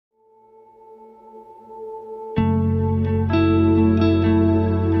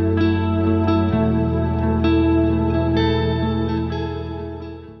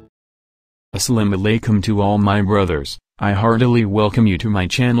Assalamu alaikum to all my brothers. I heartily welcome you to my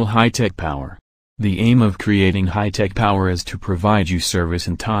channel High Tech Power. The aim of creating High Tech Power is to provide you service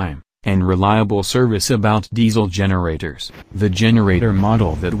in time and reliable service about diesel generators. The generator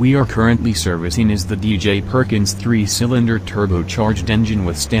model that we are currently servicing is the DJ Perkins 3-cylinder turbocharged engine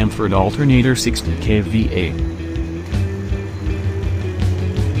with Stamford alternator 60 kVA.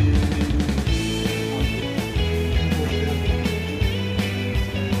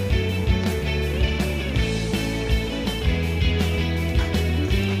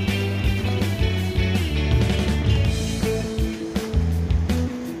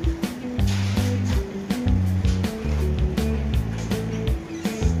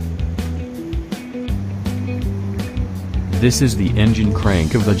 This is the engine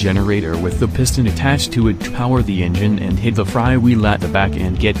crank of the generator with the piston attached to it to power the engine and hit the flywheel at the back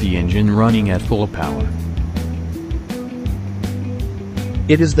and get the engine running at full power.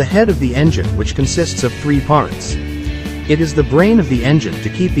 It is the head of the engine which consists of 3 parts. It is the brain of the engine to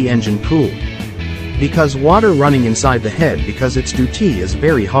keep the engine cool. Because water running inside the head because its duty is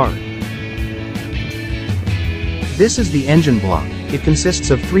very hard. This is the engine block. It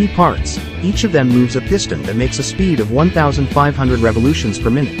consists of 3 parts, each of them moves a piston that makes a speed of 1,500 revolutions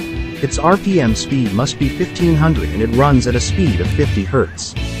per minute. Its RPM speed must be 1500 and it runs at a speed of 50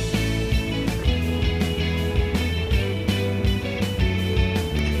 Hz.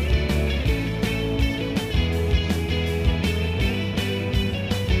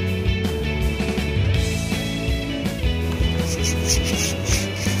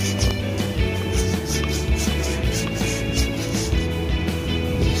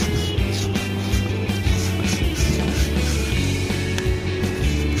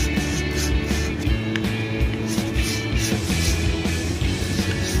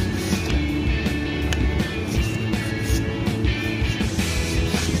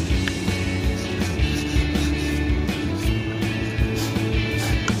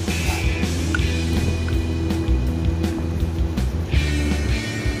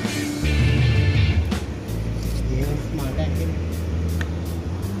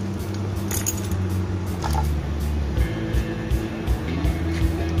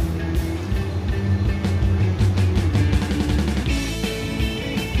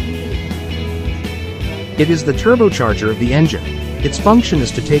 It is the turbocharger of the engine. Its function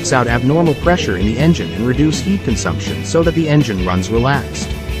is to take out abnormal pressure in the engine and reduce heat consumption so that the engine runs relaxed.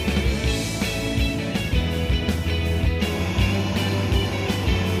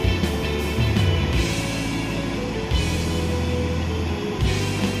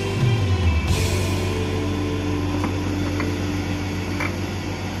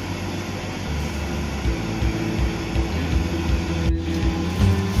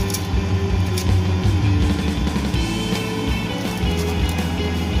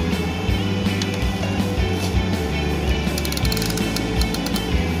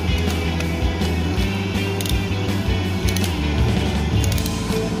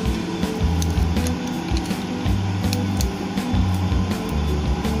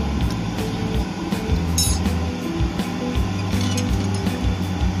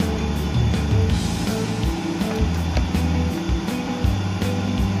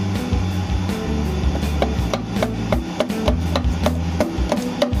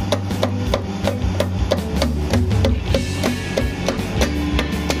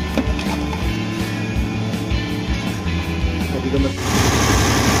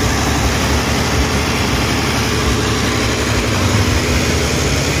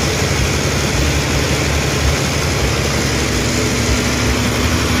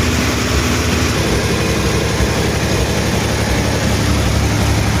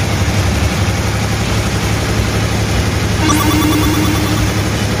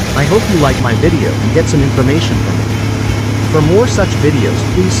 I hope you like my video and get some information from it. For more such videos,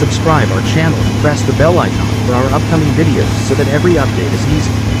 please subscribe our channel and press the bell icon for our upcoming videos so that every update is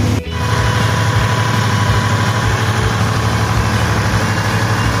easy.